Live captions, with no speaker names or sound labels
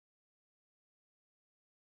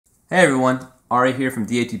Hey everyone, Ari here from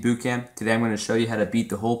DAT Bootcamp. Today I'm going to show you how to beat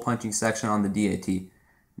the hole punching section on the DAT.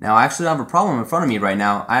 Now I actually don't have a problem in front of me right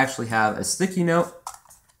now. I actually have a sticky note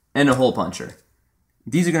and a hole puncher.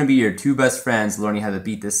 These are going to be your two best friends learning how to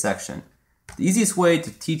beat this section. The easiest way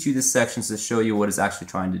to teach you this section is to show you what it's actually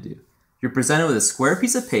trying to do. You're presented with a square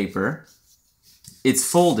piece of paper. It's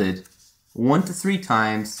folded 1 to 3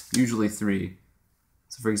 times, usually 3.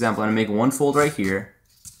 So for example, I'm going to make one fold right here.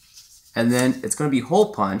 And then it's going to be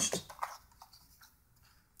hole punched.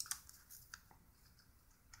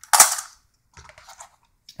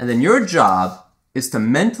 And then your job is to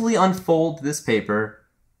mentally unfold this paper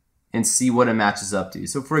and see what it matches up to.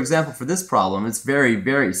 So for example, for this problem, it's very,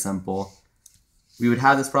 very simple. We would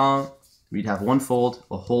have this problem, we'd have one fold,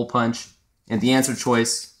 a hole punch, and the answer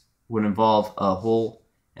choice would involve a hole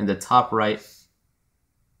in the top right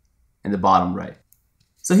and the bottom right.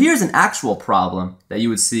 So here's an actual problem that you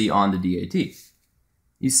would see on the DAT.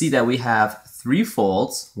 You see that we have 3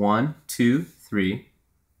 folds, 1, 2, 3,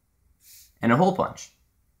 and a hole punch.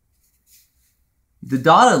 The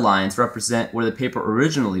dotted lines represent where the paper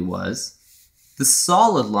originally was. The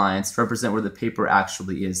solid lines represent where the paper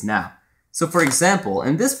actually is now. So for example,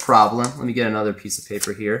 in this problem, let me get another piece of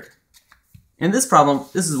paper here. In this problem,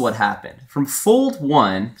 this is what happened. From fold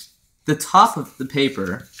 1, the top of the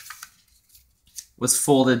paper was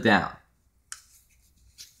folded down,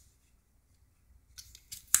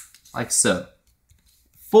 like so.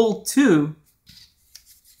 Fold 2,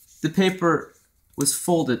 the paper was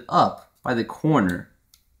folded up by the corner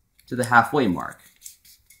to the halfway mark.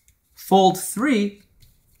 Fold 3,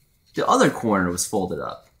 the other corner was folded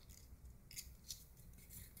up.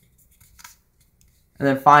 And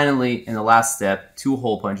then finally, in the last step, 2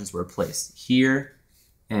 hole punches were placed, here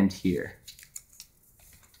and here.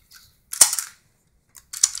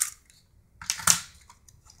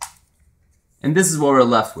 And this is what we're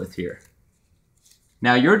left with here.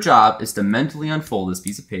 Now your job is to mentally unfold this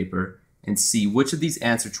piece of paper and see which of these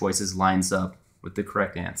answer choices lines up with the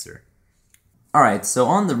correct answer. Alright, so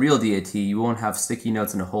on the real DAT, you won't have sticky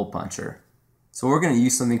notes and a hole puncher. So we're going to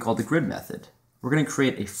use something called the grid method. We're going to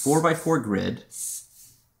create a 4x4 grid.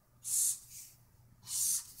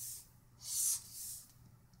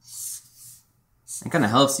 It kind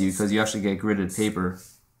of helps you because you actually get gridded paper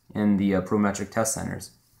in the Prometric test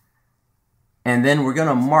centers. And then we're going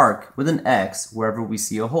to mark with an X wherever we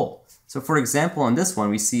see a hole. So for example, on this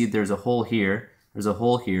one, we see there's a hole here, there's a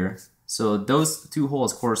hole here. So those 2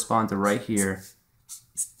 holes correspond to right here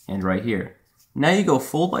and right here. Now you go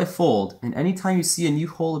fold by fold, and anytime you see a new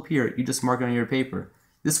hole appear, you just mark it on your paper.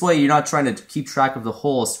 This way you're not trying to keep track of the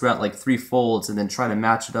holes throughout like 3 folds and then try to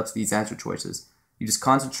match it up to these answer choices. You just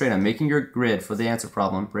concentrate on making your grid for the answer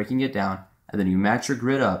problem, breaking it down, and then you match your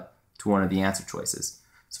grid up to one of the answer choices.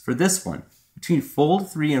 So for this one, between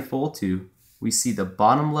fold 3 and fold 2, we see the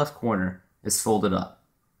bottom left corner is folded up,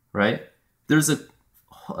 right? There's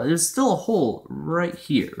still a hole right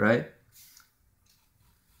here, right?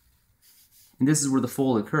 And this is where the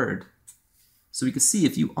fold occurred. So we can see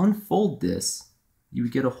if you unfold this, you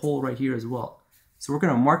would get a hole right here as well. So we're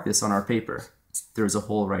going to mark this on our paper. There's a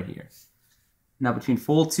hole right here. Now between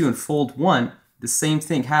fold 2 and fold 1, the same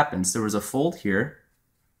thing happens. There was a fold here,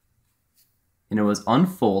 and it was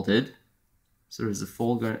unfolded. So there's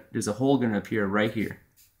a hole going to appear right here.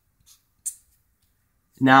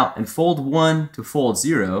 Now in fold 1 to fold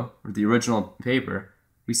 0, or the original paper,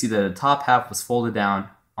 we see that the top half was folded down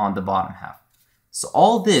on the bottom half. So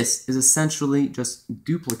all this is essentially just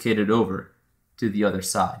duplicated over to the other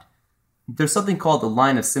side. There's something called the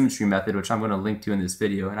line of symmetry method, which I'm going to link to in this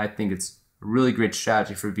video, and I think it's a really great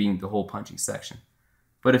strategy for beating the hole punching section.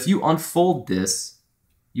 But if you unfold this,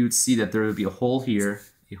 you would see that there would be a hole here,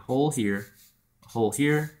 a hole here, hole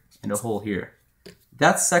here, and a hole here.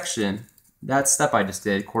 That section, that step I just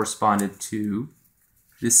did, corresponded to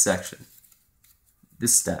this section,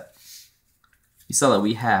 this step. You saw that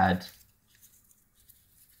we had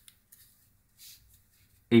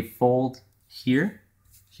a fold here,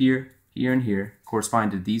 here, here, and here,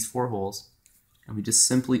 corresponding to these 4 holes, and we just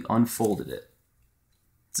simply unfolded it.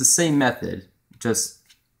 It's the same method, just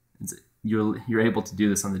you're able to do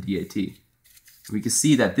this on the DAT. We can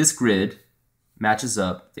see that this grid matches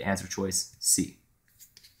up to answer choice C.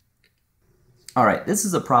 Alright, this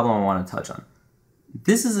is a problem I want to touch on.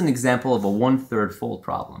 This is an example of a 1/3 fold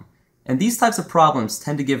problem. And these types of problems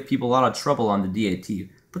tend to give people a lot of trouble on the DAT,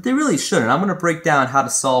 but they really shouldn't. I'm going to break down how to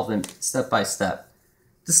solve them step by step.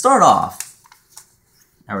 To start off,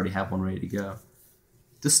 I already have one ready to go.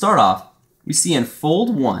 To start off, we see in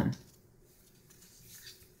fold 1,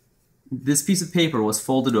 this piece of paper was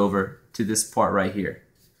folded over to this part right here.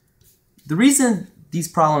 The reason these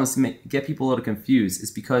problems get people a little confused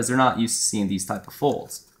is because they're not used to seeing these type of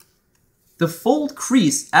folds. The fold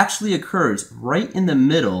crease actually occurs right in the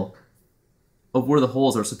middle of where the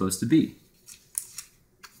holes are supposed to be,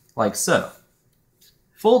 like so.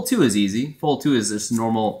 Fold 2 is easy. Fold 2 is just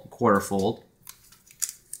normal quarter fold.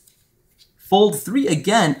 Fold 3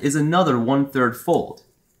 again is another 1/3 fold.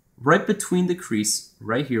 Right between the crease,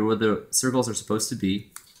 right here where the circles are supposed to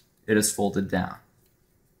be, it is folded down.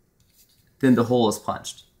 Then the hole is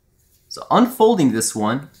punched. So unfolding this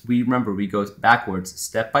one, we go backwards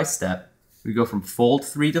step by step. We go from fold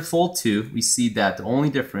 3 to fold 2. We see that the only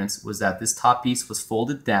difference was that this top piece was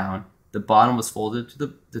folded down, the bottom was folded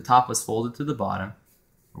to the top was folded to the bottom.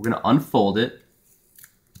 We're going to unfold it,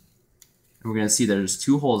 and we're going to see that there's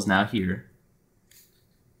 2 holes now here.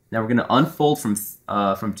 Now we're going to unfold from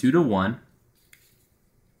 2 to 1.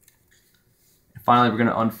 And finally, we're going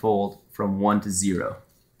to unfold from 1 to 0.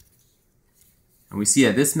 And we see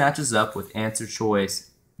that this matches up with answer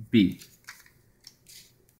choice B.